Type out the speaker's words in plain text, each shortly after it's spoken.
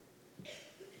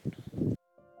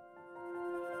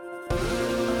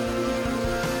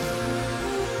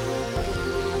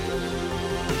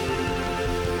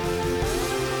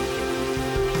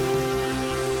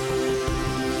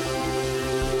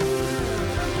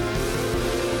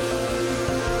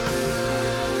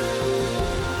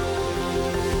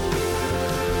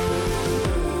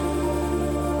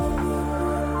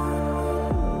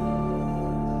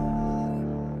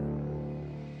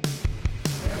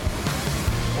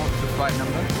right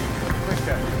number.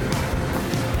 Quicker.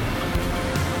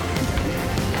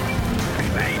 We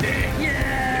made it!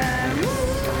 Yeah! Woo!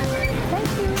 Thank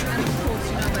you. And of course,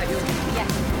 you know about your...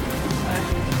 Yes.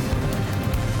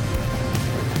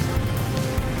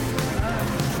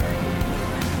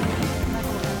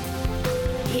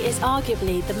 He is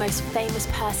arguably the most famous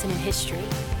person in history.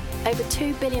 Over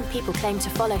 2 billion people claim to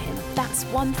follow him. That's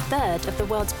 1/3 of the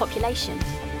world's population.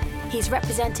 He's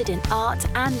represented in art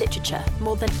and literature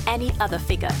more than any other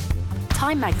figure.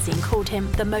 Time magazine called him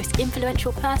the most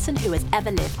influential person who has ever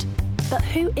lived. But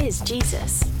who is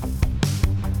Jesus?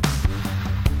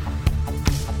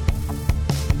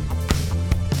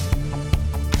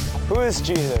 Who is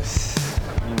Jesus?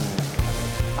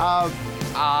 I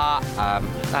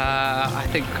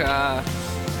think,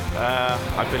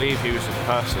 I believe he was a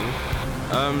person.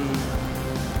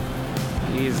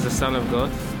 He's the Son of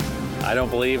God. I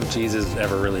don't believe Jesus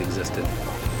ever really existed.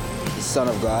 Son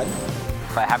of God.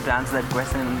 If I have to answer that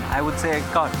question, I would say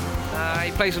God.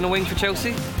 he plays on the wing for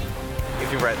Chelsea.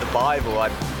 If you read the Bible, I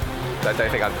don't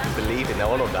think I believe in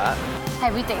all of that.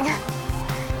 Everything.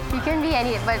 You can be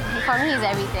any, but for me, he's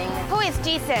everything. Who is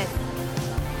Jesus?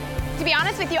 To be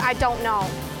honest with you, I don't know.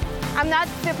 I'm not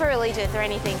super religious or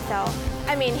anything, so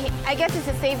I mean, I guess he's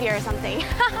a savior or something.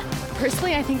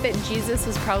 Personally, I think that Jesus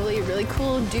was probably a really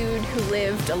cool dude who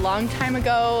lived a long time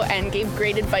ago and gave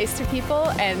great advice to people,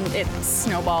 and it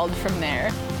snowballed from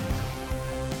there.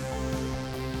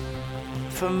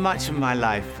 For much of my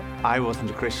life, I wasn't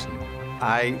a Christian.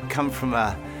 I come from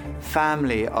a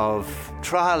family of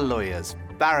trial lawyers,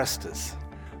 barristers.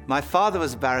 My father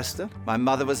was a barrister, my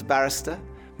mother was a barrister,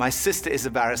 my sister is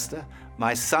a barrister,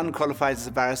 my son qualified as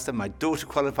a barrister, my daughter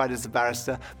qualified as a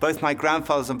barrister, both my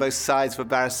grandfathers on both sides were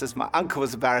barristers, my uncle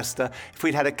was a barrister. If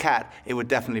we'd had a cat, it would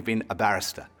definitely have been a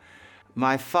barrister.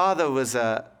 My father was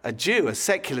a Jew, a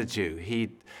secular Jew.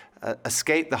 He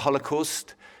escaped the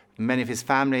Holocaust. Many of his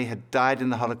family had died in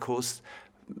the Holocaust.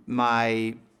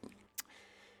 My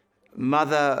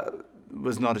mother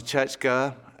was not a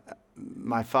churchgoer.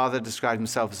 My father described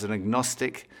himself as an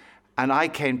agnostic, and I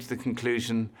came to the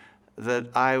conclusion that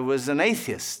I was an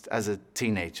atheist as a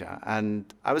teenager,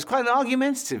 and I was quite an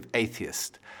argumentative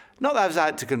atheist. Not that I was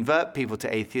out to convert people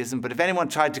to atheism, but if anyone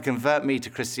tried to convert me to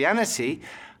Christianity,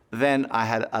 then I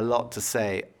had a lot to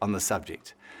say on the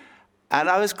subject. And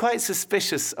I was quite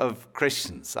suspicious of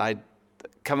Christians. I'd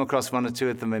come across one or two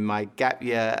of them in my gap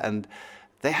year, and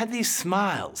they had these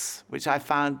smiles, which I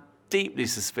found deeply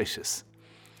suspicious.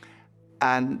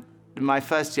 And in my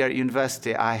first year at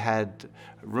university, I had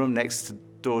a room next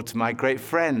door to my great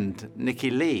friend,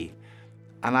 Nicky Lee.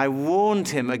 And I warned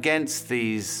him against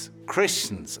these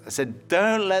Christians. I said,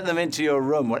 don't let them into your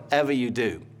room, whatever you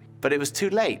do. But it was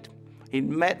too late. He'd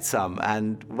met some,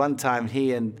 and one time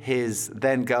he and his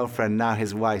then girlfriend, now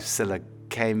his wife, Scylla,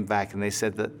 came back and they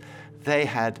said that they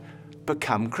had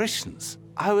become Christians.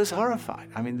 I was horrified.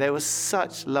 I mean, they were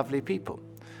such lovely people.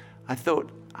 I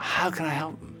thought, how can I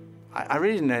help them? I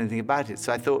really didn't know anything about it,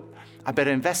 so I thought, I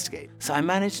better investigate. So I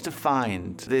managed to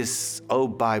find this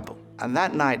old Bible. And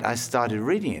that night I started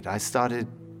reading it. I started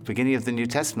beginning of the New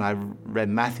Testament. I read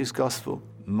Matthew's Gospel,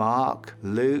 Mark,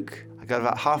 Luke. I got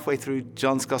about halfway through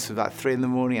John's Gospel, about 3 in the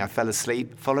morning. I fell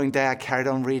asleep. Following day, I carried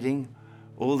on reading.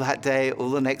 All that day, all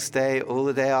the next day, all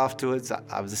the day afterwards.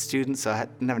 I was a student, so I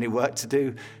didn't have any work to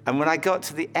do. And when I got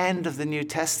to the end of the New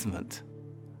Testament,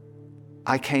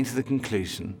 I came to the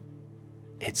conclusion,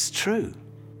 it's true.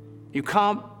 You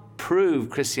can't prove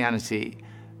Christianity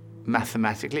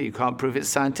mathematically. You can't prove it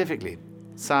scientifically.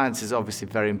 Science is obviously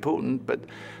very important, but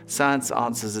science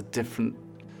answers a different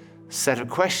set of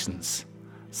questions.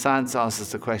 Science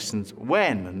answers the questions,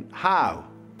 when and how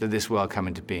did this world come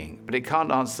into being? But it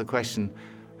can't answer the question,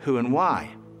 who and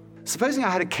why. Supposing I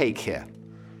had a cake here,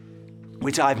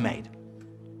 which I've made,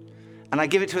 and I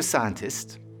give it to a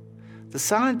scientist, the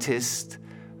scientist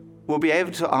will be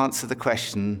able to answer the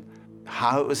question,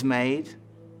 how it was made.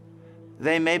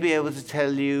 They may be able to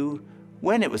tell you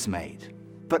when it was made,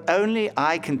 but only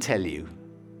I can tell you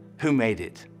who made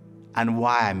it and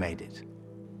why I made it.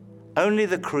 Only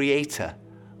the creator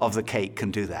of the cake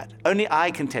can do that. Only I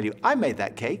can tell you, I made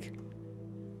that cake,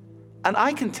 and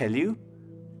I can tell you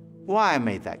why I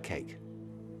made that cake.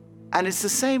 And it's the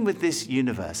same with this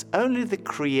universe. Only the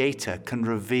creator can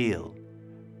reveal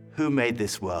who made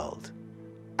this world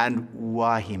and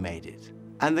why he made it.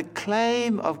 And the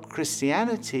claim of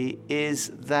Christianity is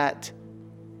that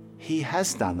he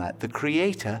has done that. The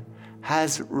Creator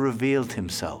has revealed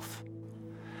himself.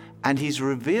 And he's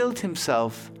revealed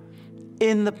himself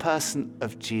in the person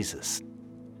of Jesus.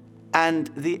 And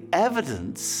the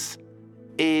evidence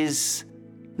is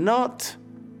not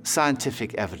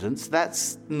scientific evidence.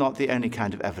 That's not the only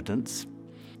kind of evidence,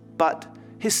 but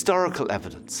historical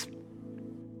evidence.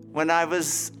 When I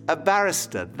was a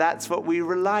barrister, that's what we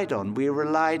relied on. We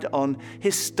relied on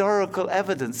historical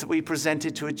evidence that we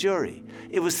presented to a jury.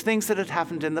 It was things that had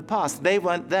happened in the past. They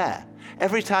weren't there.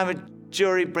 Every time a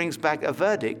jury brings back a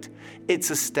verdict, it's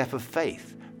a step of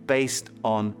faith based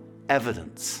on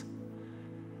evidence.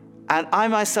 And I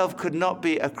myself could not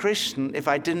be a Christian if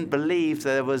I didn't believe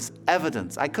there was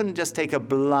evidence. I couldn't just take a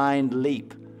blind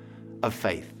leap of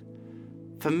faith.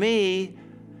 For me,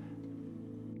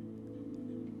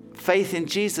 faith in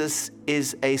Jesus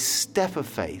is a step of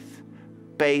faith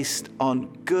based on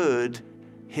good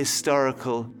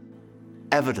historical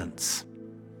evidence.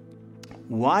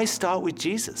 Why start with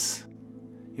Jesus,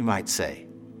 you might say?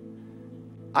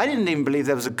 I didn't even believe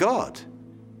there was a God,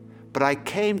 but I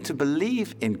came to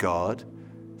believe in God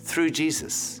through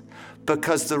Jesus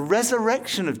because the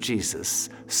resurrection of Jesus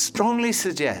strongly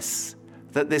suggests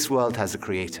that this world has a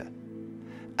creator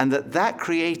and that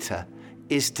creator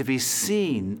is to be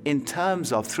seen in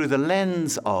terms of, through the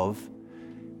lens of,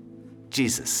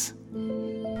 Jesus.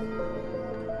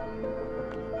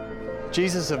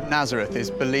 Jesus of Nazareth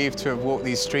is believed to have walked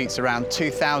these streets around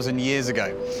 2,000 years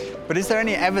ago. But is there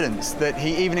any evidence that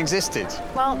he even existed?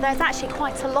 Well, there's actually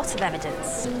quite a lot of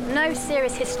evidence. No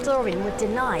serious historian would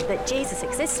deny that Jesus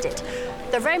existed.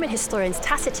 The Roman historians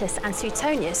Tacitus and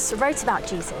Suetonius wrote about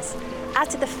Jesus, as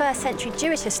did the first century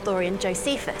Jewish historian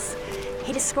Josephus.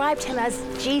 He described him as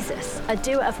Jesus, a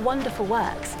doer of wonderful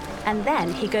works, and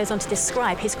then he goes on to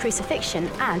describe his crucifixion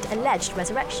and alleged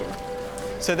resurrection.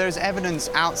 So there's evidence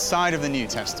outside of the New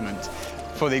Testament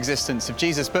for the existence of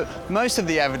Jesus, but most of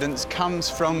the evidence comes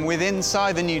from within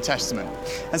inside the New Testament.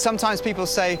 And sometimes people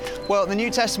say, well, the New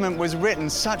Testament was written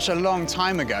such a long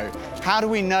time ago. How do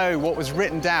we know what was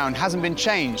written down hasn't been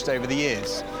changed over the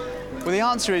years? Well, the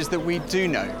answer is that we do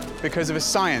know because of a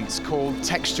science called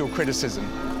textual criticism.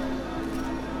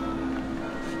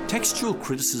 Textual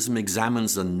criticism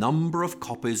examines the number of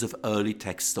copies of early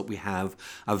texts that we have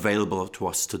available to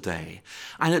us today,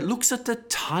 and it looks at the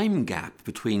time gap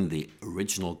between the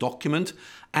original document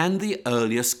and the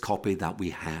earliest copy that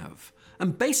we have.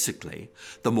 And basically,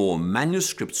 the more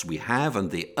manuscripts we have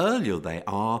and the earlier they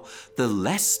are, the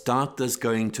less doubt there's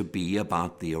going to be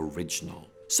about the original.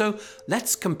 So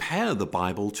let's compare the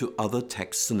Bible to other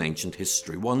texts in ancient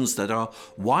history, ones that are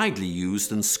widely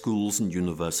used in schools and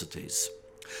universities.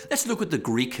 Let's look at the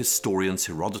Greek historians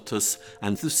Herodotus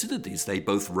and Thucydides. They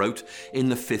both wrote in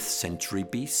the 5th century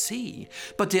BC.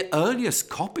 But the earliest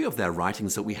copy of their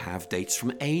writings that we have dates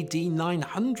from AD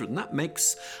 900, and that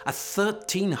makes a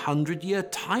 1300-year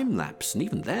time lapse. And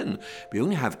even then, we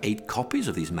only have 8 copies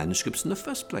of these manuscripts in the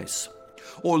first place.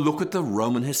 Or look at the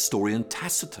Roman historian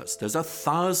Tacitus. There's a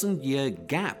 1,000-year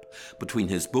gap between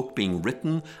his book being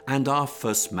written and our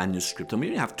first manuscript, and we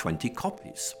only have 20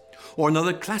 copies. Or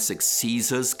another classic,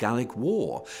 Caesar's Gallic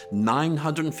War,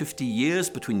 950 years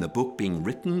between the book being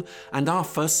written and our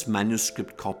first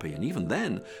manuscript copy. And even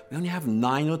then, we only have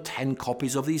 9 or 10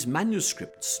 copies of these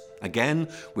manuscripts. Again,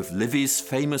 with Livy's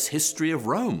famous History of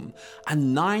Rome, a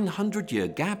 900-year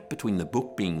gap between the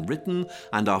book being written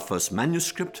and our first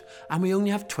manuscript, and we only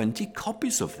have 20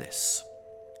 copies of this.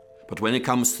 But when it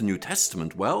comes to the New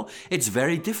Testament, well, it's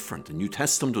very different. The New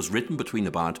Testament was written between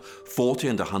about 40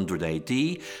 and 100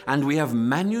 AD, and we have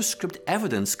manuscript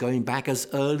evidence going back as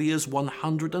early as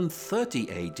 130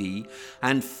 AD,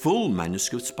 and full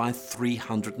manuscripts by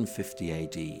 350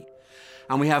 AD.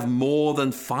 And we have more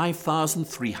than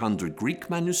 5,300 Greek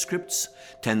manuscripts,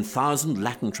 10,000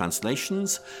 Latin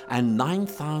translations, and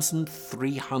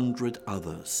 9,300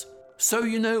 others. So,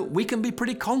 we can be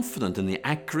pretty confident in the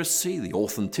accuracy, the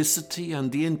authenticity,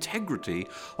 and the integrity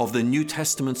of the New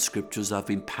Testament scriptures that have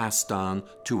been passed down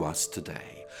to us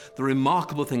today. The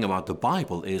remarkable thing about the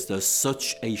Bible is there's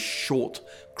such a short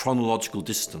chronological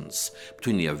distance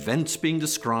between the events being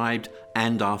described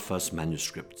and our first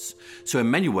manuscripts. So in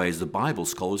many ways, the Bible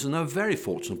scholars are in a very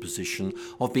fortunate position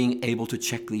of being able to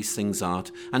check these things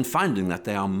out and finding that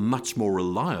they are much more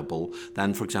reliable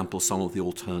than, for example, some of the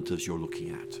alternatives you're looking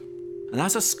at. And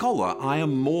as a scholar, I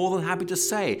am more than happy to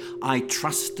say I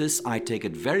trust this, I take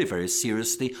it very, very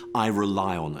seriously, I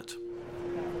rely on it.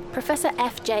 Professor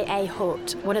F.J.A.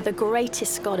 Hort, one of the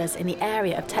greatest scholars in the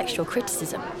area of textual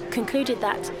criticism, concluded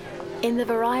that, in the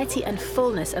variety and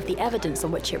fullness of the evidence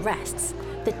on which it rests,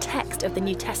 the text of the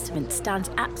New Testament stands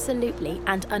absolutely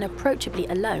and unapproachably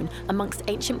alone amongst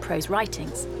ancient prose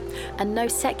writings, and no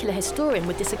secular historian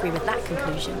would disagree with that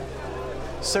conclusion.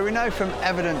 So we know from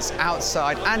evidence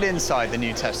outside and inside the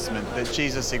New Testament that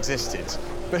Jesus existed.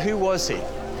 But who was he?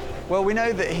 Well, we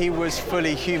know that he was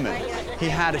fully human. He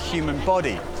had a human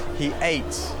body. He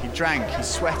ate, he drank, he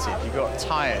sweated, he got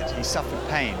tired, he suffered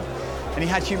pain. And he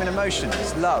had human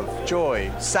emotions, love,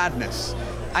 joy, sadness,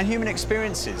 and human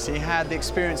experiences. He had the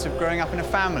experience of growing up in a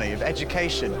family, of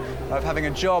education, of having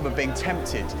a job, of being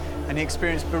tempted. And he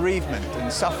experienced bereavement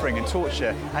and suffering and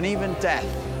torture and even death.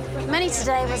 Many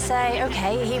today would say,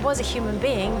 okay, he was a human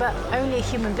being, but only a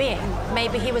human being.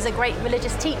 Maybe he was a great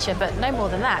religious teacher, but no more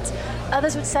than that.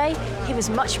 Others would say he was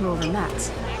much more than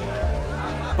that.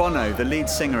 Bono, the lead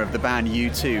singer of the band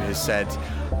U2, has said,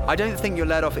 I don't think you're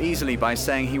let off easily by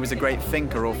saying he was a great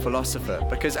thinker or philosopher,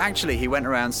 because actually he went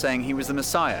around saying he was the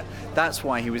Messiah. That's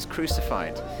why he was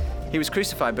crucified. He was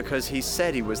crucified because he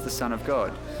said he was the Son of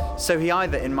God. So he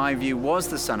either, in my view, was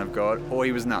the Son of God or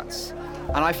he was nuts.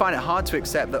 And I find it hard to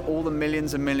accept that all the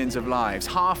millions and millions of lives,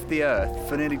 half the earth,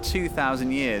 for nearly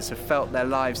 2,000 years, have felt their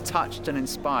lives touched and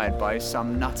inspired by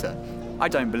some nutter. I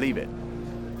don't believe it.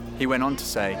 He went on to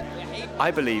say,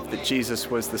 I believe that Jesus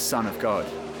was the Son of God.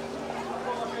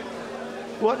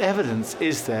 What evidence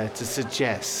is there to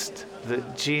suggest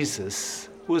that Jesus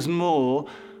was more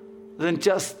than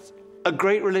just a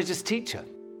great religious teacher?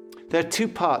 There are two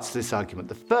parts to this argument.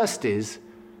 The first is,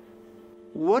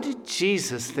 what did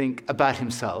Jesus think about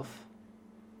himself?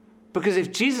 Because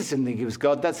if Jesus didn't think he was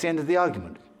God, that's the end of the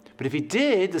argument. But if he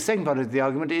did, the second part of the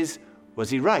argument is, was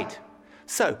he right?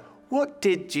 So, what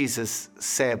did Jesus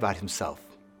say about himself?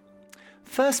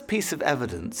 First piece of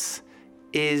evidence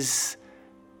is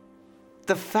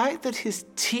the fact that his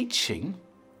teaching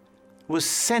was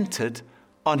centered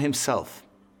on himself.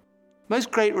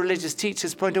 Most great religious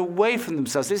teachers point away from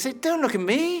themselves. They say, don't look at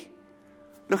me,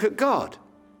 look at God.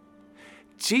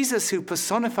 Jesus, who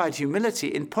personified humility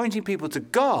in pointing people to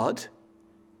God,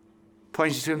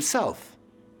 pointed to himself.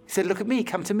 He said, look at me,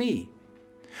 come to me.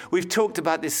 We've talked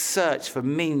about this search for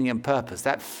meaning and purpose,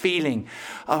 that feeling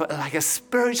of like a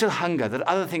spiritual hunger that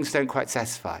other things don't quite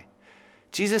satisfy.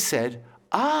 Jesus said,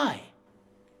 I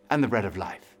am the bread of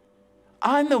life.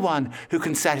 I'm the one who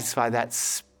can satisfy that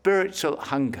spiritual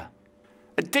hunger.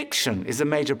 Addiction is a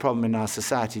major problem in our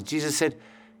society. Jesus said,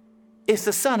 if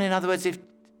the Son, in other words,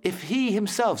 if he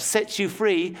himself sets you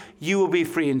free, you will be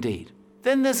free indeed.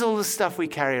 Then there's all the stuff we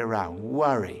carry around,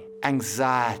 worry,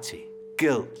 anxiety,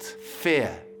 guilt,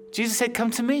 fear. Jesus said, come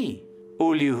to me,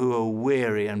 all you who are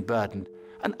weary and burdened,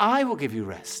 and I will give you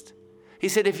rest. He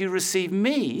said, if you receive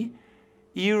me,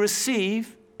 you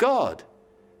receive God.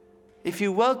 If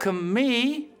you welcome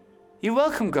me, you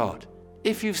welcome God.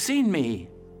 If you've seen me,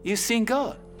 you've seen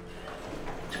God.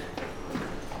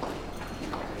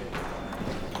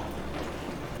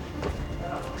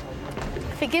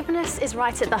 Forgiveness is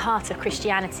right at the heart of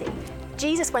Christianity.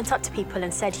 Jesus went up to people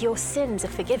and said, your sins are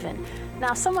forgiven.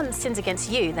 Now, if someone sins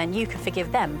against you, then you can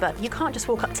forgive them, but you can't just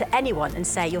walk up to anyone and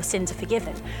say your sins are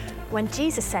forgiven. When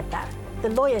Jesus said that, the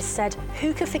lawyers said,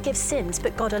 who could forgive sins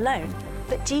but God alone?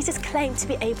 But Jesus claimed to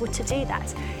be able to do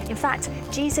that. In fact,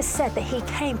 Jesus said that he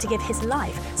came to give his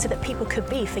life so that people could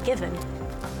be forgiven.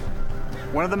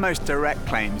 One of the most direct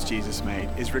claims Jesus made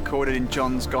is recorded in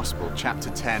John's Gospel,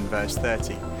 chapter 10, verse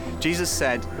 30. Jesus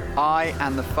said, I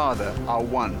and the Father are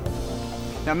one.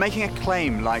 Now, making a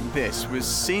claim like this was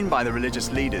seen by the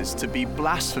religious leaders to be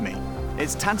blasphemy.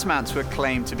 It's tantamount to a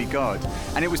claim to be God,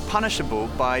 and it was punishable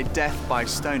by death by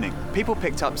stoning. People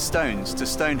picked up stones to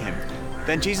stone him.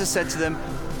 Then Jesus said to them,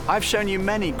 I've shown you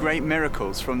many great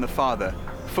miracles from the Father.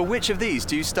 For which of these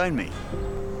do you stone me?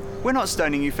 We're not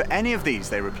stoning you for any of these,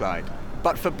 they replied,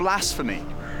 but for blasphemy,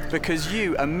 because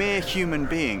you, a mere human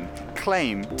being,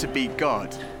 claim to be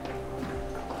God.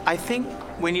 I think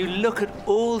when you look at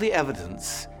all the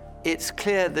evidence, it's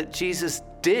clear that Jesus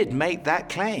did make that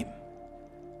claim.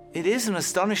 It is an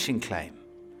astonishing claim.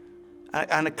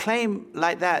 And a claim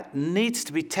like that needs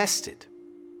to be tested.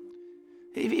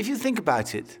 If you think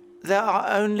about it, there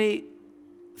are only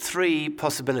three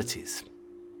possibilities.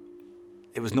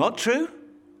 It was not true,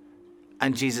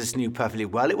 and Jesus knew perfectly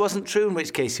well it wasn't true, in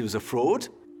which case he was a fraud.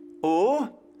 Or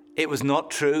it was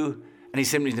not true, and he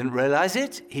simply didn't realize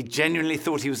it. He genuinely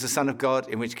thought he was the Son of God,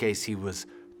 in which case he was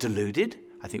deluded.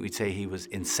 I think we'd say he was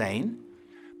insane.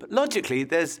 But logically,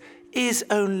 there is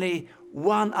only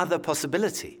one other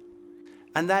possibility,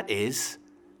 and that is,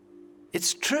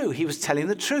 it's true, he was telling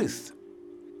the truth.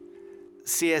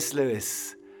 C.S.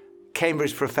 Lewis,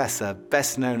 Cambridge professor,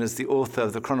 best known as the author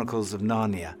of the Chronicles of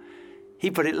Narnia,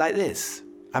 he put it like this: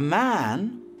 a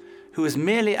man who was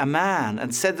merely a man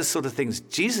and said the sort of things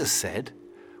Jesus said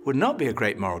would not be a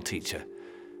great moral teacher.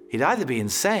 He'd either be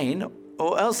insane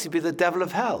or else he'd be the devil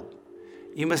of hell.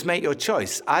 You must make your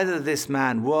choice. Either this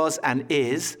man was and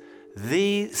is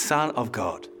the Son of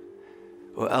God,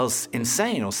 or else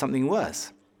insane or something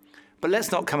worse. But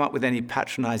let's not come up with any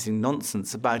patronizing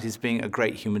nonsense about his being a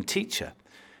great human teacher.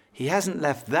 He hasn't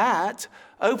left that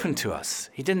open to us.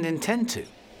 He didn't intend to.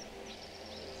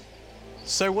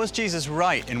 So was Jesus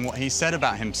right in what he said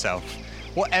about himself?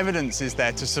 What evidence is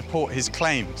there to support his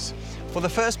claims? Well, the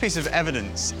first piece of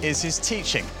evidence is his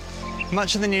teaching.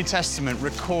 Much of the New Testament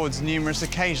records numerous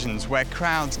occasions where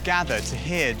crowds gather to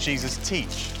hear Jesus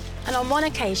teach. And on one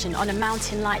occasion, on a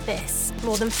mountain like this,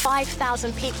 more than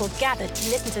 5,000 people gathered to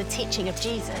listen to the teaching of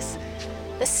Jesus.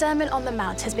 The Sermon on the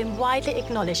Mount has been widely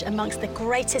acknowledged amongst the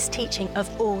greatest teaching of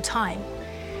all time.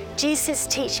 Jesus'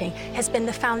 teaching has been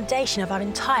the foundation of our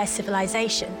entire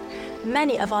civilization.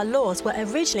 Many of our laws were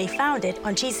originally founded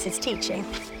on Jesus' teaching.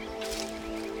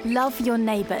 Love your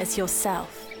neighbour as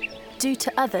yourself. Do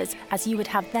to others as you would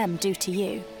have them do to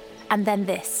you. And then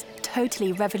this,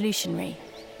 totally revolutionary.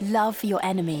 Love your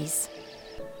enemies.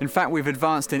 In fact, we've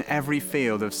advanced in every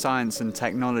field of science and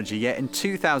technology, yet in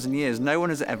 2,000 years, no one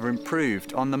has ever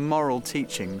improved on the moral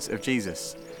teachings of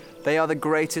Jesus. They are the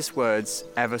greatest words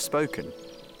ever spoken.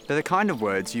 They're the kind of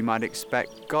words you might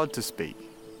expect God to speak.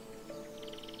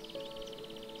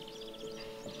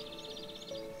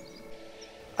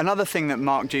 Another thing that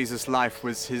marked Jesus' life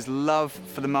was his love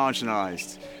for the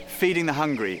marginalized, feeding the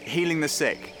hungry, healing the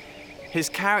sick. His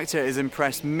character has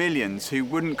impressed millions who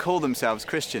wouldn't call themselves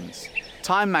Christians.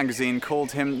 Time magazine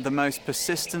called him the most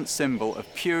persistent symbol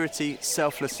of purity,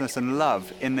 selflessness, and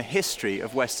love in the history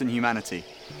of Western humanity.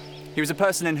 He was a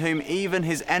person in whom even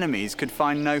his enemies could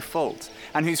find no fault,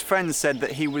 and whose friends said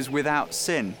that he was without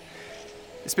sin.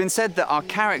 It's been said that our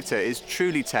character is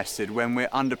truly tested when we're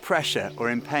under pressure or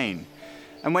in pain.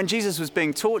 And when Jesus was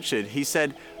being tortured, he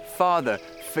said, "Father,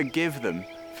 forgive them,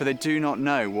 for they do not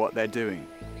know what they're doing."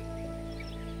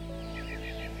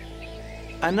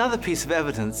 Another piece of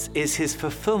evidence is his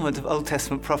fulfillment of Old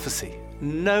Testament prophecy.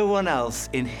 No one else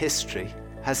in history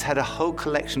has had a whole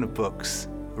collection of books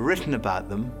written about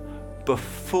them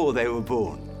before they were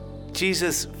born.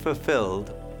 Jesus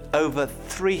fulfilled over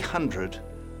 300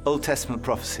 Old Testament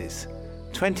prophecies,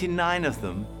 29 of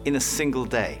them in a single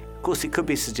day. Of course, it could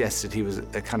be suggested he was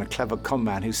a kind of clever con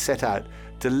man who set out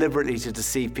deliberately to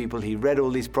deceive people. He read all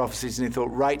these prophecies and he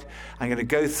thought, right, I'm going to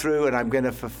go through and I'm going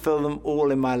to fulfill them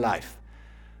all in my life.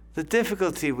 The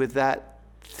difficulty with that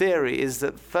theory is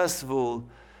that, first of all,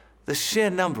 the sheer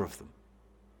number of them.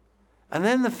 And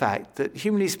then the fact that,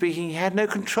 humanly speaking, he had no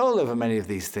control over many of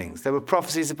these things. There were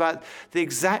prophecies about the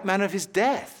exact manner of his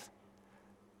death,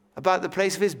 about the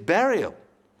place of his burial,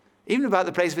 even about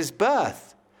the place of his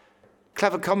birth.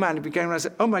 Clever con man would be going around and say,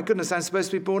 oh my goodness, I'm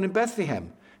supposed to be born in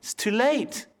Bethlehem. It's too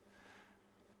late.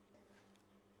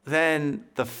 Then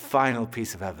the final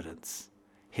piece of evidence,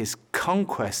 his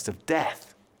conquest of death.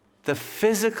 The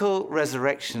physical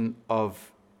resurrection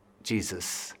of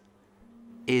Jesus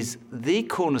is the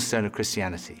cornerstone of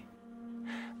Christianity.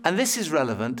 And this is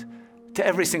relevant to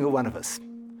every single one of us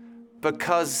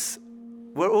because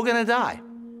we're all going to die.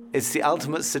 It's the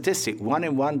ultimate statistic. 1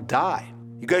 in 1 die.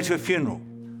 You go to a funeral.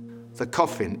 The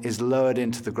coffin is lowered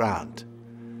into the ground.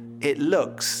 It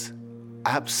looks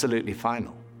absolutely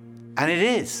final. And it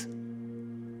is.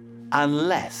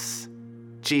 Unless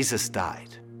Jesus died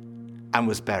and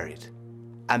was buried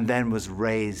and then was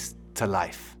raised to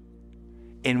life.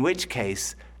 In which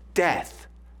case, death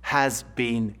has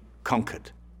been conquered.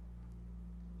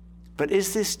 But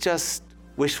is this just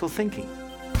wishful thinking?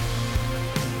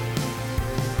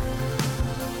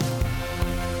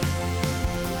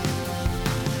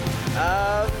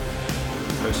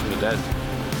 Rose from the dead.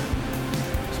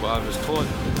 That's what I was taught.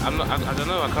 I don't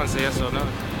know, I can't say yes or no.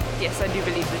 Yes, I do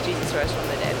believe that Jesus rose from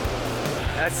the dead.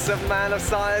 As a man of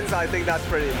science, I think that's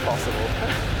pretty impossible.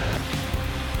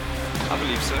 I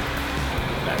believe so.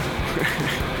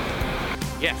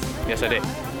 Yes I do.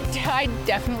 I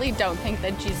definitely don't think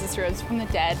that Jesus rose from the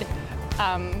dead.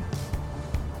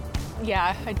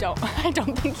 Yeah, I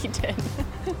don't think he did.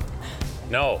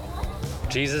 No,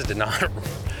 Jesus did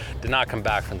not come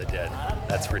back from the dead.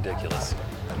 That's ridiculous.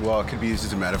 Well, it could be used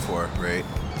as a metaphor, right?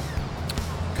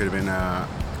 Could have been a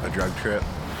drug trip.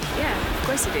 Yeah, of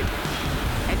course he did.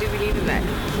 I do believe in that,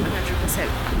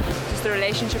 100%. Just the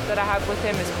relationship that I have with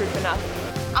him is proof enough.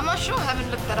 I'm not sure. I haven't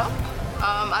looked that up.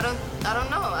 I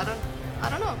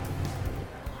don't know.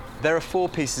 There are 4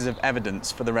 pieces of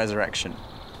evidence for the resurrection.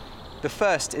 The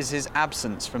first is his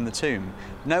absence from the tomb.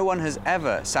 No one has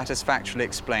ever satisfactorily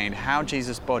explained how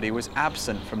Jesus' body was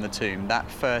absent from the tomb that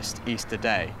first Easter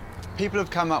day. People have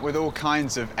come up with all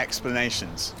kinds of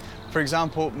explanations. For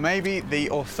example, maybe the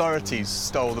authorities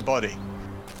stole the body.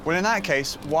 Well, in that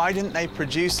case, why didn't they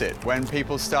produce it when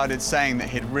people started saying that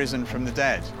he'd risen from the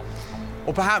dead?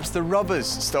 Or perhaps the robbers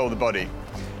stole the body.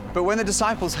 But when the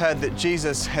disciples heard that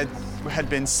Jesus had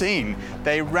been seen,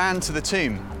 they ran to the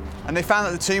tomb, and they found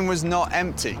that the tomb was not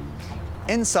empty.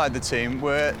 Inside the tomb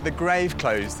were the grave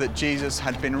clothes that Jesus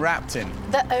had been wrapped in.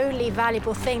 The only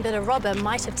valuable thing that a robber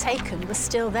might have taken was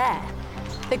still there.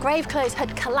 The grave clothes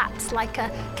had collapsed like a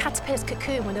caterpillar's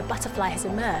cocoon when a butterfly has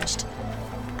emerged.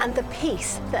 And the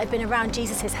piece that had been around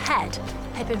Jesus' head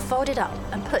had been folded up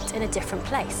and put in a different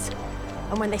place.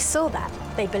 And when they saw that,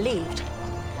 they believed.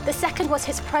 The second was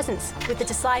his presence with the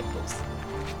disciples.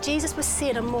 Jesus was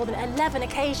seen on more than 11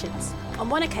 occasions, on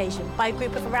one occasion by a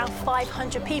group of around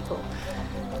 500 people.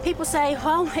 People say,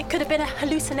 well, it could have been a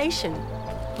hallucination.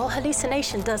 Well,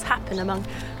 hallucination does happen among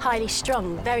highly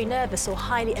strung, very nervous or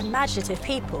highly imaginative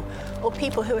people, or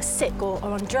people who are sick or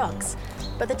on drugs.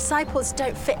 But the disciples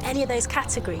don't fit any of those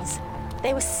categories.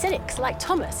 They were cynics like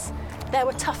Thomas. There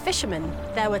were tough fishermen,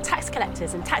 there were tax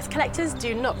collectors, and tax collectors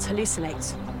do not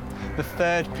hallucinate. The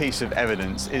third piece of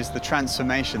evidence is the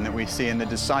transformation that we see in the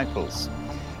disciples.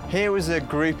 Here was a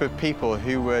group of people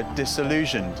who were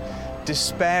disillusioned,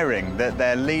 despairing that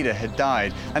their leader had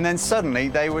died, and then suddenly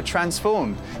they were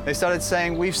transformed. They started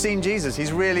saying, "We've seen Jesus,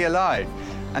 he's really alive."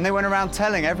 And they went around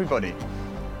telling everybody.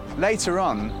 Later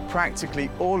on, practically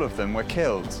all of them were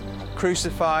killed,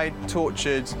 crucified,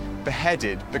 tortured,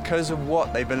 beheaded because of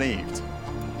what they believed.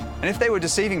 And if they were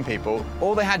deceiving people,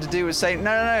 all they had to do was say,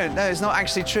 no, it's not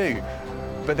actually true.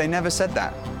 But they never said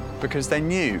that because they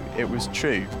knew it was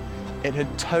true. It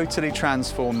had totally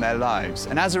transformed their lives.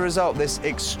 And as a result, this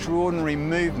extraordinary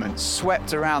movement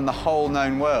swept around the whole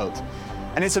known world.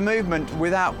 And it's a movement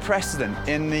without precedent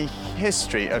in the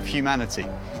history of humanity.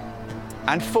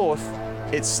 And fourth,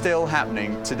 it's still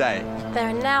happening today. There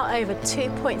are now over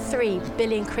 2.3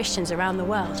 billion Christians around the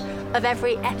world, of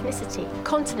every ethnicity,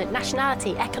 continent,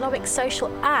 nationality, economic, social,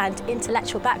 and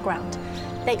intellectual background.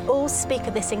 They all speak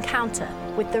of this encounter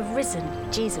with the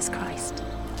risen Jesus Christ.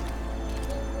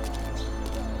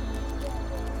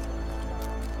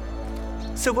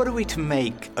 So what are we to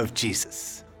make of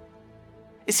Jesus?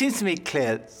 It seems to me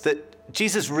clear that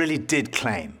Jesus really did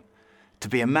claim to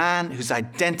be a man whose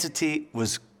identity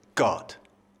was God.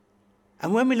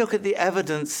 And when we look at the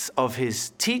evidence of his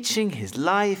teaching, his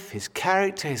life, his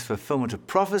character, his fulfillment of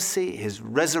prophecy, his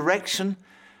resurrection,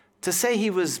 to say he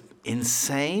was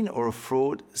insane or a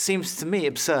fraud seems to me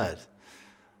absurd,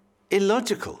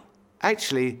 illogical,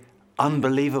 actually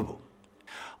unbelievable.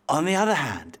 On the other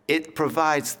hand, it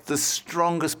provides the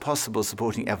strongest possible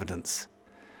supporting evidence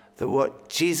that what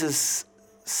Jesus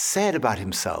said about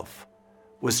himself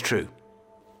was true.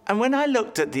 And when I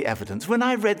looked at the evidence, when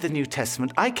I read the New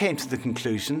Testament, I came to the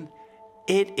conclusion,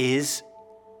 it is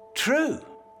true.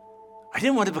 I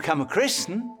didn't want to become a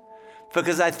Christian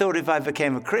because I thought if I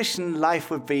became a Christian, life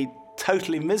would be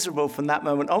totally miserable from that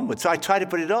moment onwards. So I tried to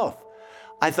put it off.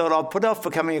 I thought I'll put off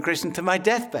becoming a Christian to my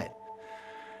deathbed.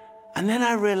 And then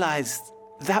I realized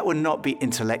that would not be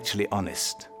intellectually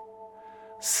honest.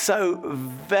 So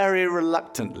very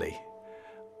reluctantly,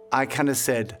 I kind of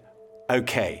said,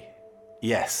 okay.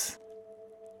 Yes.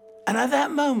 And at that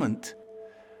moment,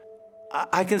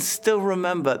 I can still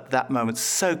remember that moment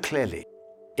so clearly.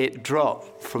 It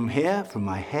dropped from here, from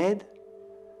my head,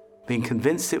 being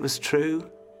convinced it was true,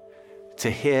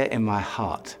 to here in my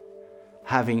heart,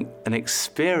 having an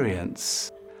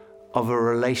experience of a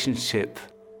relationship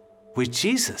with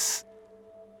Jesus.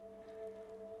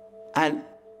 And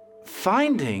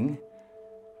finding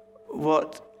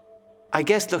what, I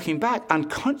guess looking back,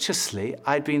 unconsciously,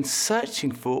 I'd been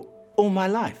searching for all my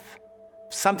life.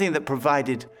 Something that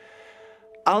provided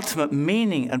ultimate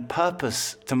meaning and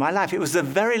purpose to my life. It was the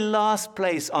very last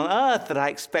place on earth that I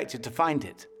expected to find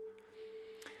it.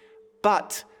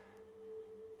 But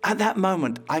at that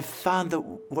moment, I found that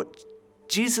what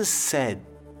Jesus said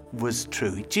was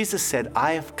true. Jesus said,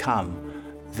 I have come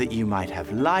that you might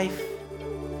have life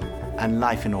and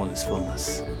life in all its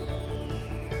fullness.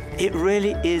 It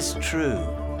really is true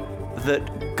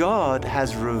that God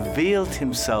has revealed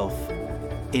himself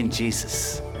in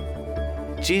Jesus.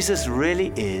 Jesus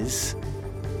really is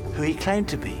who he claimed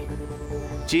to be.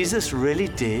 Jesus really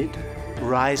did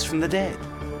rise from the dead.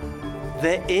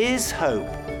 There is hope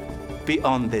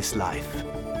beyond this life.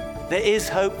 There is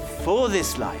hope for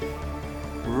this life.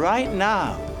 Right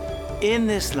now, in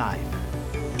this life,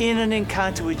 in an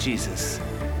encounter with Jesus,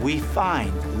 we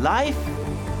find life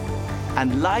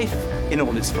and life in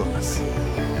all its fullness.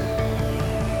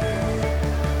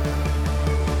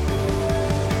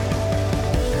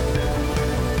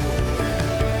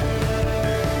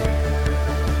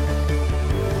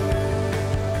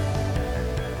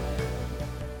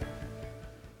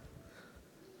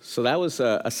 So that was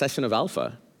a session of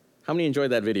Alpha. How many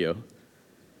enjoyed that video?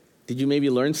 Did you maybe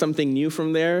learn something new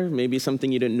from there? Maybe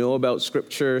something you didn't know about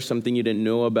Scripture, something you didn't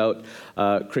know about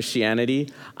Christianity?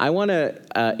 I want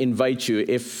to invite you,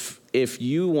 if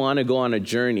you want to go on a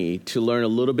journey to learn a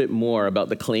little bit more about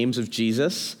the claims of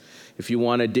Jesus, if you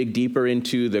want to dig deeper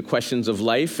into the questions of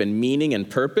life and meaning and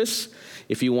purpose,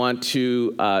 if you want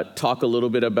to talk a little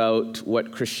bit about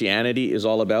what Christianity is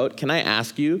all about, can I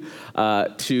ask you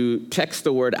to text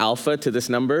the word alpha to this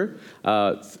number,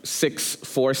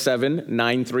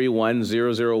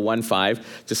 647-931-0015.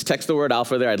 Just text the word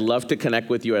alpha there. I'd love to connect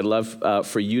with you. I'd love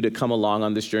for you to come along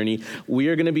on this journey. We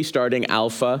are going to be starting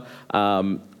Alpha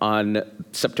on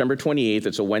September 28th.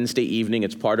 It's a Wednesday evening.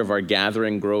 It's part of our Gather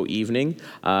and Grow evening.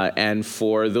 And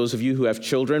for those of you who have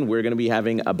children, we're going to be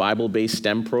having a Bible-based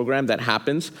STEM program that happens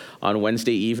on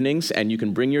Wednesday evenings. And you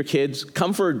can bring your kids,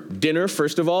 come for dinner,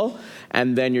 first of all,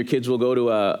 and then your kids will go to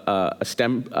a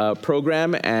STEM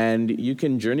program, and you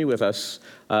can journey with us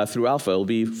through Alpha. It'll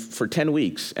be for 10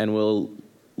 weeks, and we'll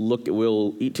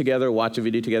eat together, watch a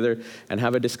video together, and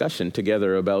have a discussion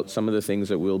together about some of the things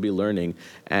that we'll be learning.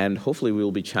 And hopefully we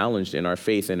will be challenged in our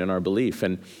faith and in our belief.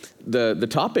 And the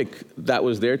topic that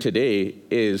was there today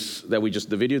is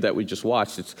the video that we just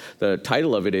watched. The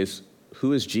title of it is,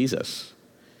 Who is Jesus?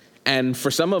 And for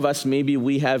some of us, maybe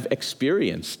we have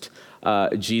experienced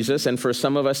Jesus, and for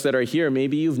some of us that are here,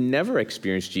 maybe you've never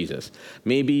experienced Jesus.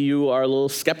 Maybe you are a little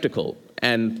skeptical,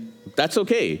 and that's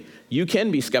okay. You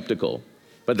can be skeptical.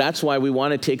 But that's why we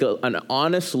want to take an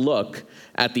honest look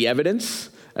at the evidence,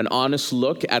 an honest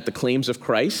look at the claims of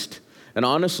Christ, an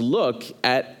honest look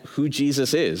at who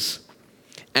Jesus is.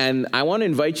 And I want to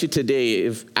invite you today,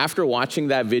 if after watching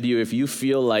that video, if you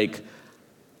feel like,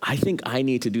 I think I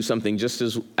need to do something, just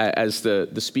as the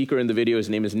speaker in the video, his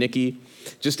name is Nicky,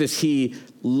 just as he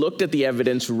looked at the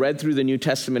evidence, read through the New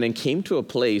Testament, and came to a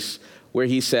place where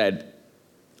he said,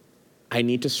 I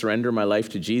need to surrender my life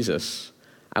to Jesus.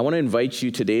 I want to invite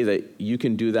you today that you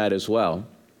can do that as well.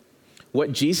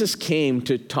 What Jesus came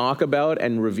to talk about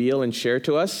and reveal and share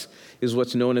to us is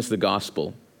what's known as the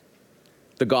gospel.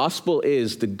 The gospel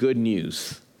is the good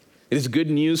news. It is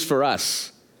good news for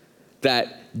us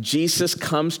that Jesus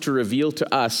comes to reveal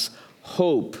to us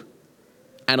hope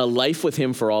and a life with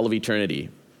him for all of eternity.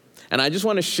 And I just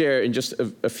want to share in just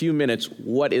a few minutes,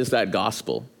 what is that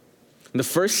gospel? And the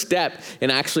first step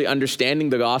in actually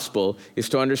understanding the gospel is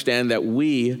to understand that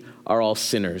we are all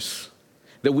sinners,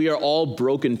 that we are all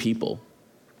broken people.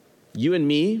 You and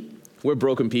me, we're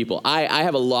broken people. I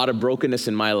have a lot of brokenness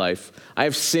in my life. I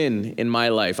have sin in my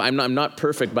life. I'm not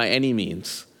perfect by any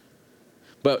means.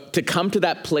 But to come to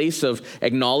that place of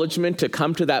acknowledgement, to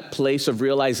come to that place of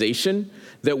realization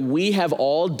that we have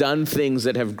all done things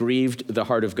that have grieved the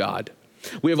heart of God.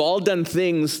 We have all done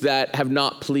things that have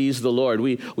not pleased the Lord.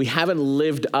 We haven't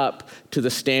lived up to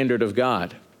the standard of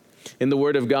God. In the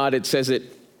Word of God, it says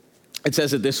it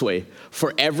this way: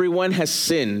 for everyone has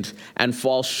sinned and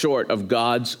falls short of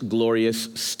God's glorious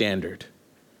standard.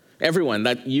 Everyone,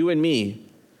 that you and me,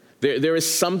 there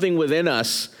is something within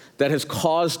us that has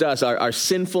caused us, our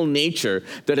sinful nature,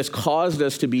 that has caused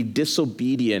us to be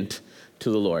disobedient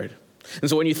to the Lord. And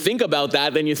so when you think about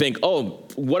that, then you think, oh,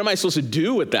 what am I supposed to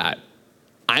do with that?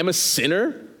 I'm a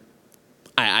sinner.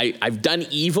 I've done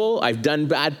evil. I've done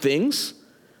bad things.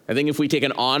 I think if we take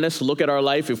an honest look at our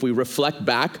life, if we reflect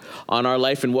back on our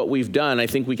life and what we've done, I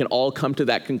think we can all come to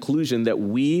that conclusion that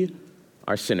we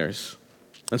are sinners.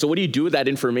 And so what do you do with that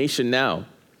information now?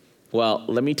 Well,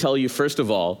 let me tell you, first of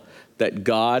all, that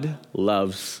God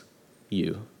loves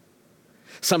you.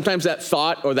 Sometimes that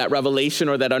thought or that revelation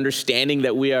or that understanding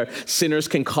that we are sinners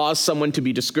can cause someone to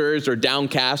be discouraged or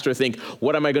downcast or think,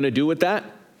 what am I going to do with that?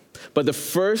 But the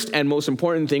first and most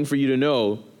important thing for you to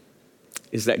know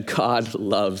is that God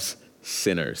loves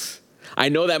sinners. I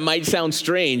know that might sound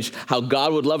strange, how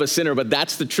God would love a sinner, but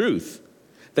that's the truth,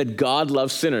 that God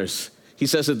loves sinners. He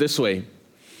says it this way.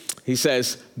 He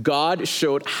says, God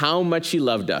showed how much he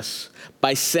loved us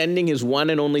by sending his one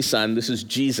and only son, this is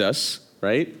Jesus,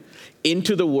 right,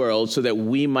 into the world so that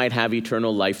we might have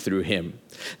eternal life through him.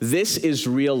 This is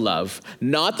real love.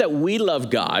 Not that we love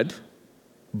God,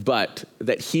 but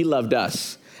that he loved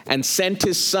us and sent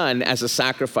his son as a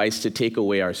sacrifice to take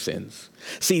away our sins.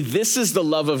 See, this is the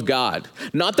love of God.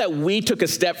 Not that we took a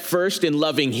step first in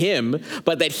loving him,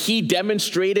 but that he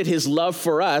demonstrated his love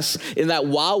for us in that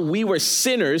while we were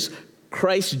sinners,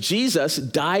 Christ Jesus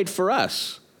died for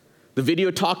us. The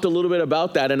video talked a little bit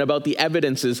about that and about the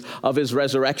evidences of his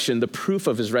resurrection, the proof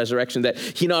of his resurrection, that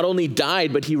he not only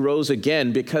died, but he rose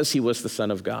again because he was the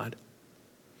Son of God.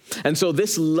 And so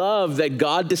this love that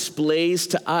God displays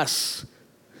to us,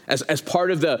 As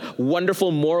part of the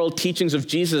wonderful moral teachings of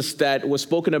Jesus that was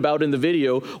spoken about in the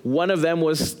video, one of them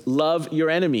was love your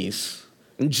enemies.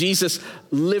 And Jesus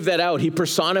lived that out. He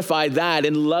personified that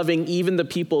in loving even the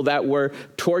people that were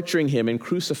torturing him and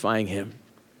crucifying him.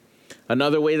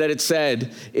 Another way that it's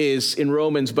said is in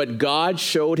Romans, but God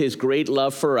showed his great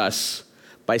love for us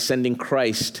by sending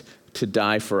Christ to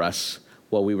die for us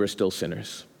while we were still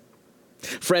sinners.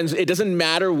 Friends, it doesn't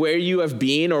matter where you have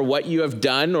been or what you have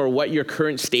done or what your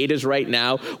current state is right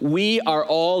now. We are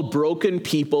all broken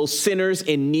people, sinners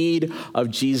in need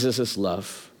of Jesus'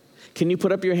 love. Can you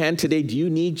put up your hand today? Do you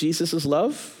need Jesus'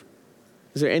 love?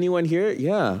 Is there anyone here?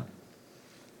 Yeah.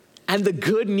 And the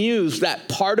good news, that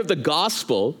part of the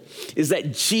gospel, is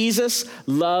that Jesus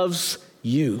loves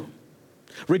you.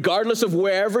 Regardless of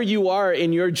wherever you are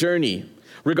in your journey,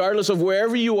 regardless of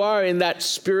wherever you are in that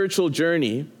spiritual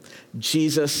journey,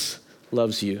 Jesus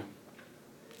loves you.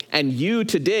 And you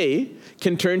today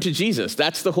can turn to Jesus.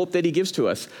 That's the hope that he gives to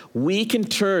us. We can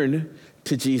turn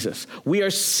to Jesus. We are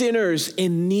sinners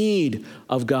in need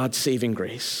of God's saving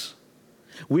grace.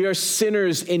 We are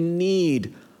sinners in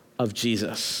need of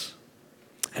Jesus.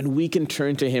 And we can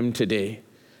turn to him today.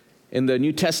 In the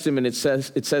New Testament, it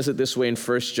says it this way in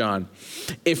 1 John.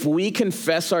 If we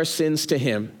confess our sins to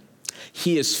him,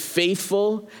 he is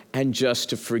faithful and just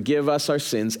to forgive us our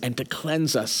sins and to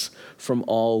cleanse us from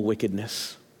all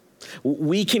wickedness.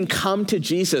 We can come to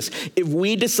Jesus if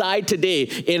we decide today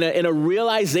in a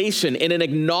realization, in an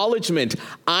acknowledgement,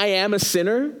 I am a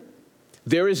sinner.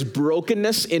 There is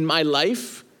brokenness in my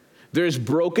life. There's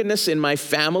brokenness in my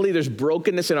family. There's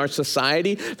brokenness in our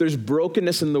society. There's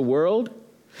brokenness in the world.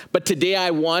 But today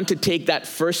I want to take that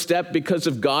first step because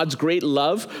of God's great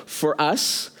love for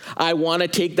us. I want to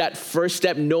take that first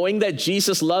step knowing that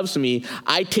Jesus loves me.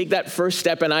 I take that first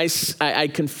step and I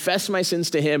confess my sins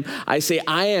to him. I say,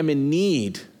 I am in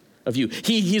need of you.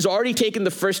 He's already taken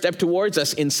the first step towards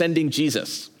us in sending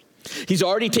Jesus. He's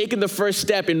already taken the first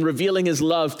step in revealing his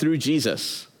love through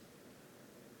Jesus.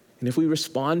 And if we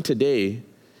respond today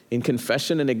in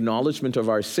confession and acknowledgement of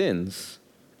our sins,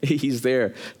 he's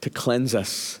there to cleanse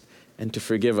us and to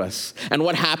forgive us. And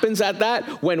what happens at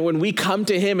that? When we come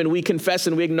to him and we confess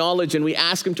and we acknowledge and we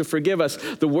ask him to forgive us,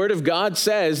 the word of God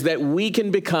says that we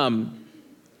can become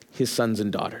his sons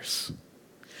and daughters.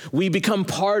 We become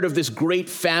part of this great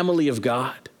family of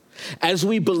God. As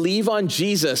we believe on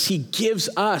Jesus, he gives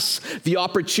us the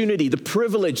opportunity, the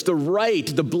privilege, the right,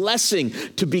 the blessing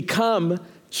to become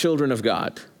children of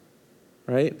God,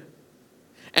 right?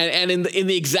 And in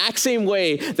the exact same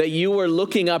way that you were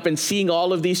looking up and seeing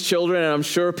all of these children, and I'm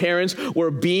sure parents were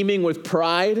beaming with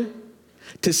pride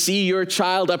to see your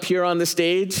child up here on the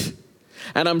stage,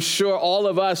 and I'm sure all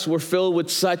of us were filled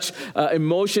with such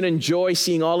emotion and joy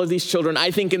seeing all of these children.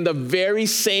 I think in the very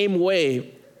same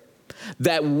way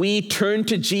that we turn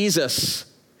to Jesus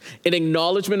in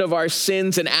acknowledgement of our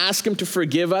sins and ask him to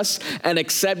forgive us and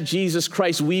accept Jesus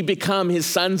Christ, we become his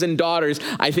sons and daughters.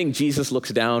 I think Jesus looks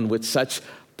down with such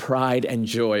pride and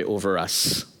joy over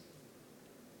us.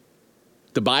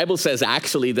 The Bible says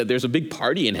actually that there's a big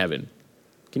party in heaven.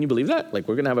 Can you believe that? Like,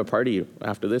 we're going to have a party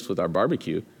after this with our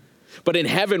barbecue. But in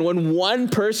heaven, when one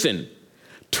person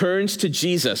turns to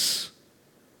Jesus,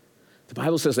 the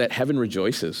Bible says that heaven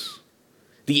rejoices.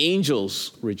 The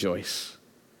angels rejoice.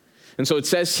 And so it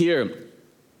says here,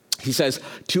 he says,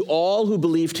 to all who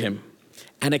believed him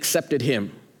and accepted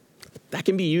him. That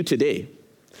can be you today.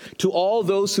 To all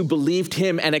those who believed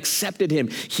him and accepted him,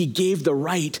 he gave the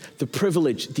right, the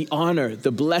privilege, the honor,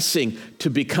 the blessing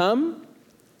to become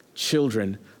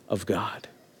children of God.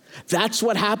 That's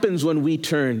what happens when we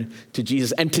turn to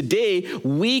Jesus. And today,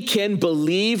 we can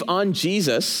believe on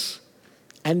Jesus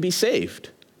and be saved.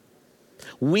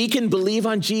 We can believe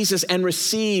on Jesus and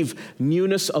receive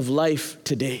newness of life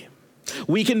today.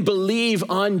 We can believe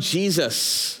on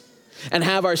Jesus and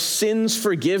have our sins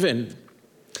forgiven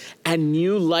and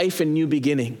new life and new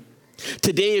beginning.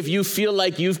 Today, if you feel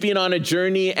like you've been on a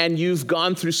journey and you've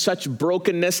gone through such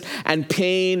brokenness and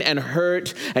pain and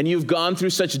hurt, and you've gone through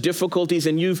such difficulties,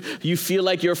 and you feel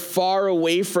like you're far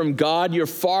away from God, you're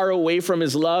far away from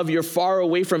his love, you're far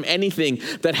away from anything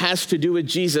that has to do with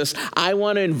Jesus, I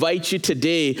want to invite you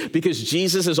today, because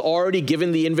Jesus has already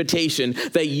given the invitation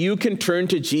that you can turn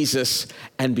to Jesus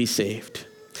and be saved.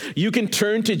 You can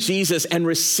turn to Jesus and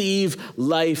receive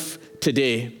life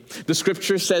today. The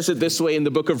scripture says it this way in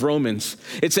the book of Romans.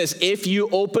 It says, if you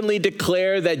openly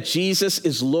declare that Jesus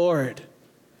is Lord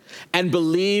and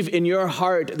believe in your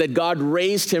heart that God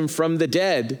raised him from the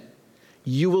dead,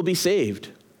 you will be saved.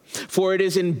 For it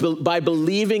is by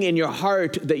believing in your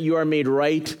heart that you are made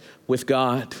right with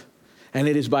God. And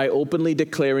it is by openly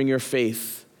declaring your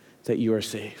faith that you are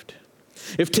saved.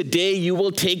 If today you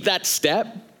will take that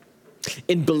step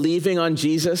in believing on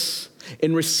Jesus,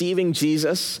 in receiving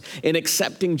Jesus, in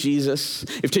accepting Jesus,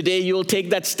 if today you will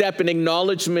take that step in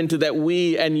acknowledgement that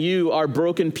we and you are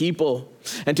broken people,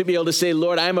 and to be able to say,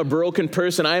 Lord, I am a broken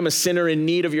person, I am a sinner in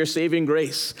need of your saving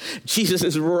grace, Jesus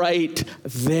is right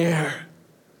there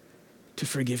to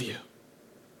forgive you.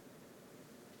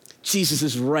 Jesus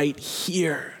is right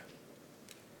here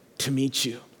to meet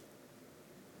you.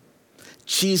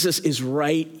 Jesus is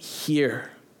right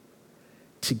here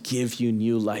to give you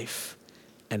new life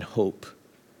and hope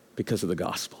because of the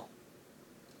gospel.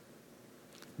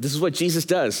 This is what Jesus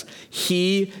does.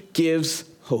 He gives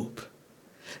hope.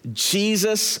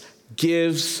 Jesus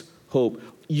gives hope.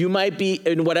 You might be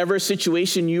in whatever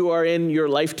situation you are in your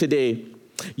life today.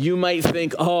 You might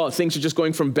think, oh, things are just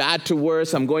going from bad to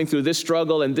worse. I'm going through this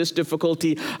struggle and this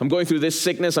difficulty. I'm going through this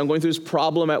sickness. I'm going through this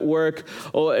problem at work.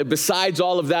 Oh, besides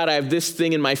all of that, I have this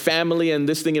thing in my family and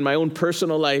this thing in my own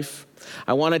personal life.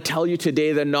 I want to tell you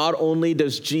today that not only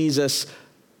does Jesus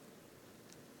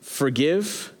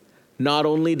forgive, not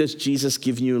only does Jesus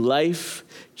give you life,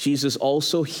 Jesus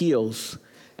also heals,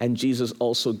 and Jesus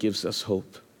also gives us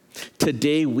hope.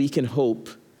 Today we can hope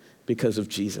because of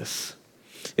Jesus.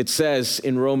 It says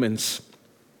in Romans,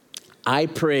 I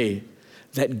pray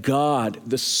that God,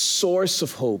 the source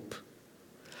of hope,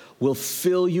 will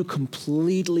fill you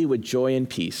completely with joy and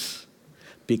peace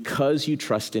because you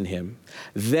trust in him.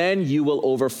 Then you will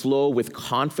overflow with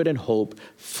confident hope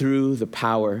through the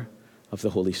power of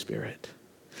the Holy Spirit.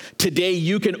 Today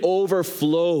you can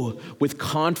overflow with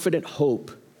confident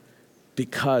hope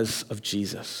because of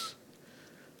Jesus.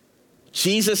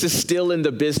 Jesus is still in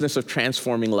the business of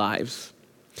transforming lives.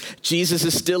 Jesus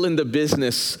is still in the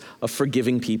business of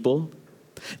forgiving people.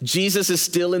 Jesus is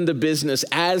still in the business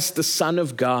as the Son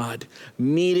of God,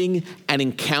 meeting and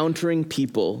encountering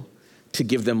people to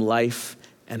give them life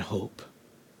and hope.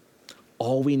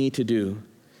 All we need to do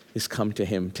is come to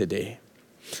him today.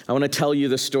 I want to tell you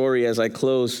the story as I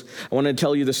close. I want to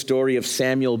tell you the story of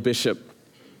Samuel Bishop.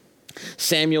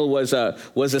 Samuel was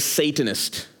a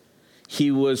Satanist. He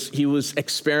was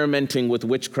experimenting with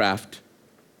witchcraft.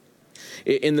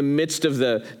 In the midst of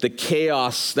the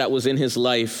chaos that was in his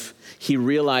life, he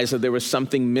realized that there was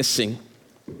something missing.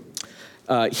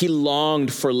 He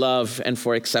longed for love and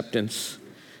for acceptance.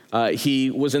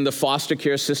 He was in the foster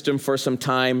care system for some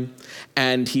time,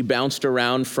 and he bounced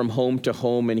around from home to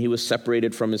home, and he was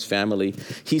separated from his family.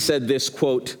 He said this,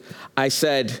 quote, I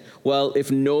said, well,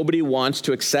 if nobody wants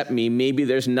to accept me, maybe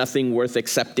there's nothing worth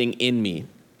accepting in me.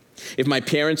 If my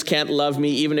parents can't love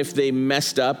me, even if they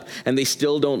messed up and they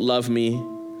still don't love me,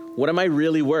 what am I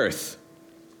really worth?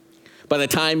 By the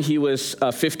time he was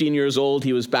 15 years old,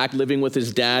 he was back living with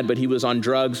his dad, but he was on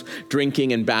drugs,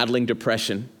 drinking, and battling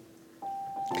depression.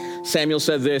 Samuel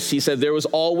said this, he said, there was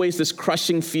always this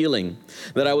crushing feeling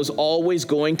that I was always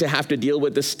going to have to deal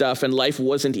with this stuff and life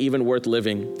wasn't even worth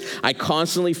living. I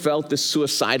constantly felt this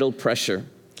suicidal pressure.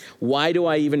 Why do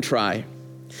I even try?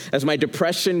 As my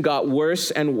depression got worse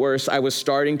and worse, I was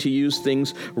starting to use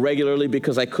things regularly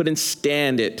because I couldn't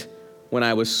stand it when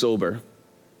I was sober.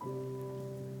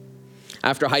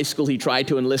 After high school, he tried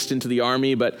to enlist into the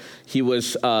army, but he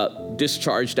was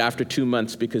discharged after 2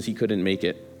 months because he couldn't make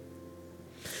it.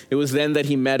 It was then that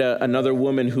he met another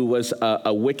woman who was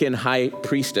a Wiccan high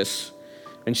priestess,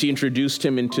 and she introduced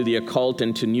him into the occult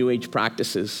and to New Age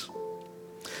practices.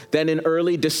 Then in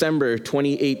early December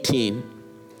 2018,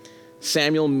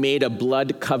 Samuel made a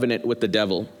blood covenant with the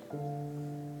devil.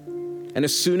 And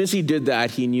as soon as he did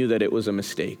that, he knew that it was a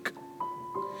mistake.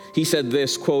 He said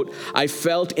this, quote, I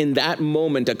felt in that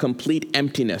moment a complete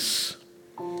emptiness,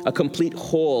 a complete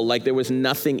hole, like there was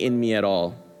nothing in me at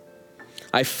all.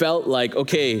 I felt like,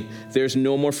 okay, there's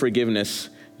no more forgiveness.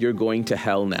 You're going to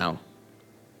hell now.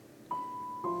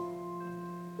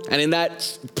 And in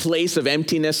that place of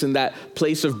emptiness, in that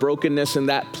place of brokenness, in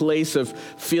that place of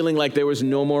feeling like there was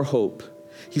no more hope,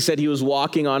 he said he was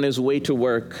walking on his way to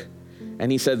work,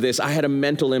 and he said this, I had a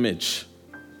mental image.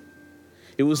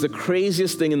 It was the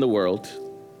craziest thing in the world.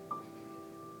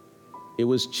 It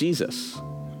was Jesus.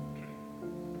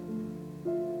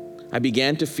 I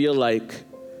began to feel like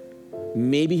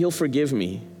maybe he'll forgive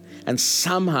me, and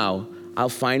somehow I'll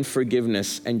find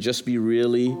forgiveness and just be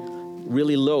really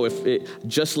low,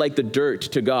 just like the dirt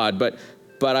to God. But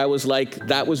I was like,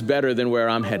 that was better than where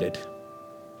I'm headed.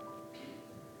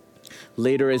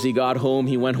 Later, as he got home,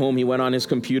 he went on his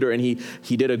computer and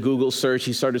he did a Google search.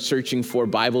 He started searching for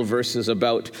Bible verses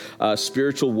about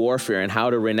spiritual warfare and how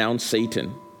to renounce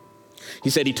Satan. He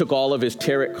said he took all of his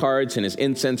tarot cards and his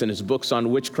incense and his books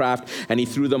on witchcraft and he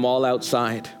threw them all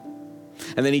outside.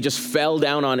 And then he just fell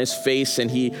down on his face and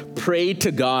he prayed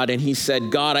to God and he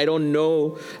said, God, I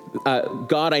know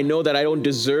that I don't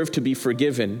deserve to be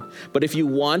forgiven, but if you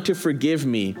want to forgive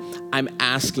me, I'm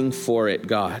asking for it,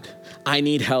 God. I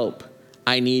need help.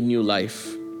 I need new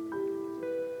life.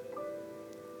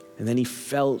 And then he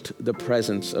felt the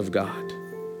presence of God.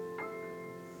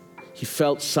 He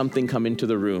felt something come into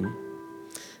the room.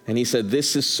 And he said,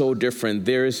 this is so different.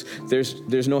 There's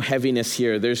no heaviness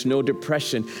here. There's no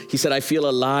depression. He said, I feel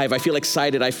alive. I feel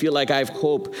excited. I feel like I have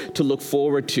hope to look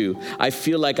forward to. I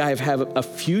feel like I have a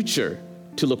future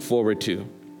to look forward to.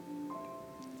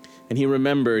 And he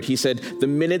remembered, he said, the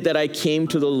minute that I came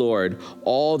to the Lord,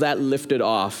 all that lifted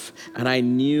off, and I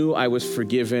knew I was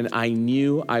forgiven. I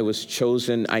knew I was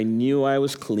chosen. I knew I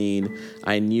was clean.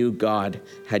 I knew God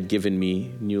had given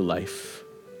me new life.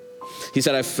 He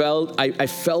said, I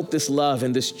felt this love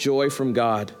and this joy from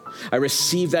God. I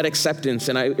received that acceptance,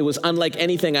 and it was unlike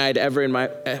anything I had ever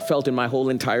felt in my whole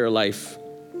entire life.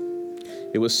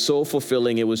 It was so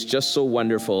fulfilling. It was just so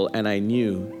wonderful, and I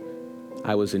knew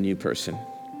I was a new person.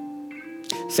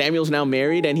 Samuel's now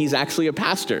married, and he's actually a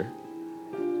pastor,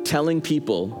 telling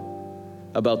people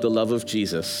about the love of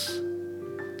Jesus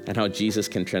and how Jesus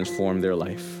can transform their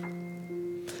life.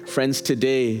 Friends,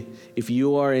 today, if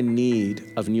you are in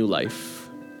need of new life,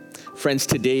 friends,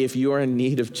 today, if you are in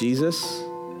need of Jesus,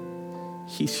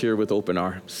 he's here with open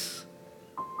arms.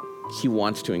 He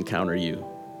wants to encounter you.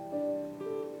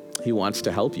 He wants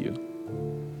to help you.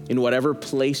 In whatever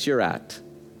place you're at,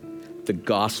 the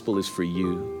gospel is for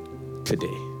you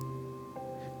today.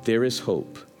 There is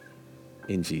hope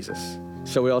in Jesus.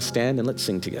 Shall we all stand and let's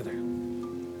sing together?